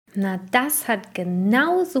Na, das hat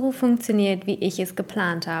genau so funktioniert, wie ich es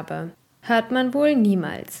geplant habe. Hört man wohl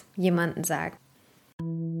niemals jemanden sagen.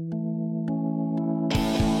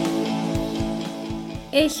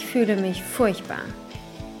 Ich fühle mich furchtbar.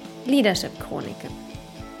 Leadership-Chroniken.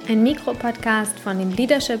 Ein Mikropodcast von dem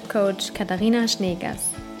Leadership-Coach Katharina Schneegers.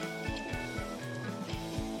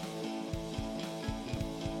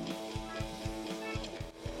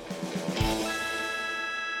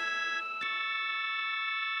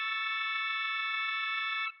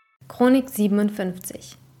 Chronik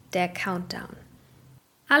 57. Der Countdown.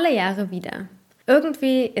 Alle Jahre wieder.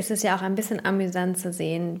 Irgendwie ist es ja auch ein bisschen amüsant zu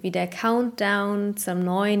sehen, wie der Countdown zum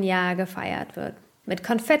neuen Jahr gefeiert wird. Mit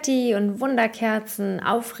Konfetti und Wunderkerzen,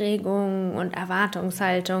 Aufregung und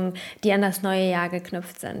Erwartungshaltung, die an das neue Jahr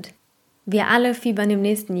geknüpft sind. Wir alle fiebern dem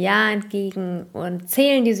nächsten Jahr entgegen und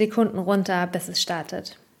zählen die Sekunden runter, bis es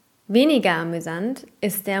startet. Weniger amüsant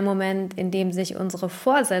ist der Moment, in dem sich unsere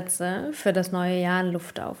Vorsätze für das neue Jahr in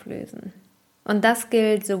Luft auflösen. Und das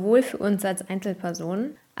gilt sowohl für uns als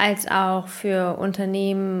Einzelpersonen als auch für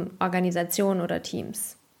Unternehmen, Organisationen oder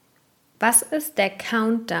Teams. Was ist der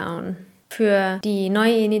Countdown für die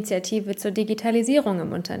neue Initiative zur Digitalisierung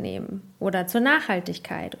im Unternehmen oder zur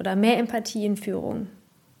Nachhaltigkeit oder mehr Empathie in Führung?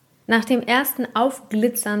 Nach dem ersten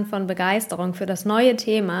Aufglitzern von Begeisterung für das neue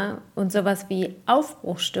Thema und sowas wie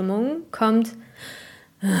Aufbruchsstimmung kommt,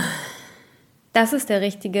 das ist der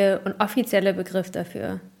richtige und offizielle Begriff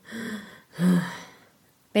dafür.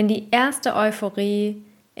 Wenn die erste Euphorie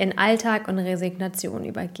in Alltag und Resignation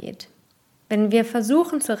übergeht. Wenn wir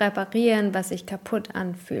versuchen zu reparieren, was sich kaputt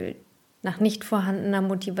anfühlt, nach nicht vorhandener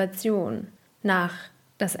Motivation, nach,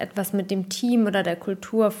 dass etwas mit dem Team oder der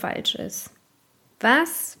Kultur falsch ist.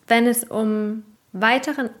 Was, wenn es um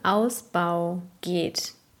weiteren Ausbau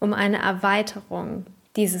geht, um eine Erweiterung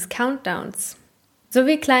dieses Countdowns? So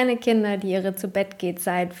wie kleine Kinder, die ihre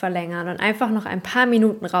Zu-Bett-Geht-Zeit verlängern und einfach noch ein paar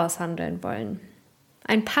Minuten raushandeln wollen.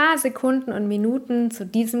 Ein paar Sekunden und Minuten zu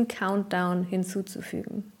diesem Countdown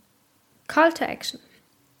hinzuzufügen. Call to Action.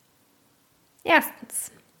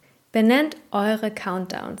 Erstens. Benennt eure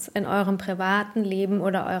Countdowns in eurem privaten Leben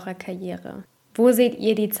oder eurer Karriere. Wo seht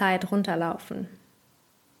ihr die Zeit runterlaufen?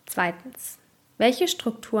 Zweitens. Welche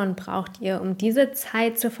Strukturen braucht ihr, um diese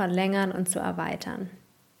Zeit zu verlängern und zu erweitern?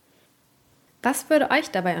 Was würde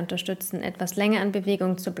euch dabei unterstützen, etwas länger in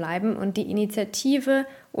Bewegung zu bleiben und die Initiative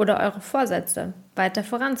oder eure Vorsätze weiter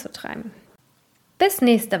voranzutreiben? Bis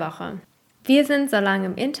nächste Woche. Wir sind so lange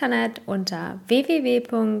im Internet unter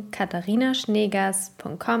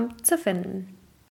www.katharinaschneegers.com zu finden.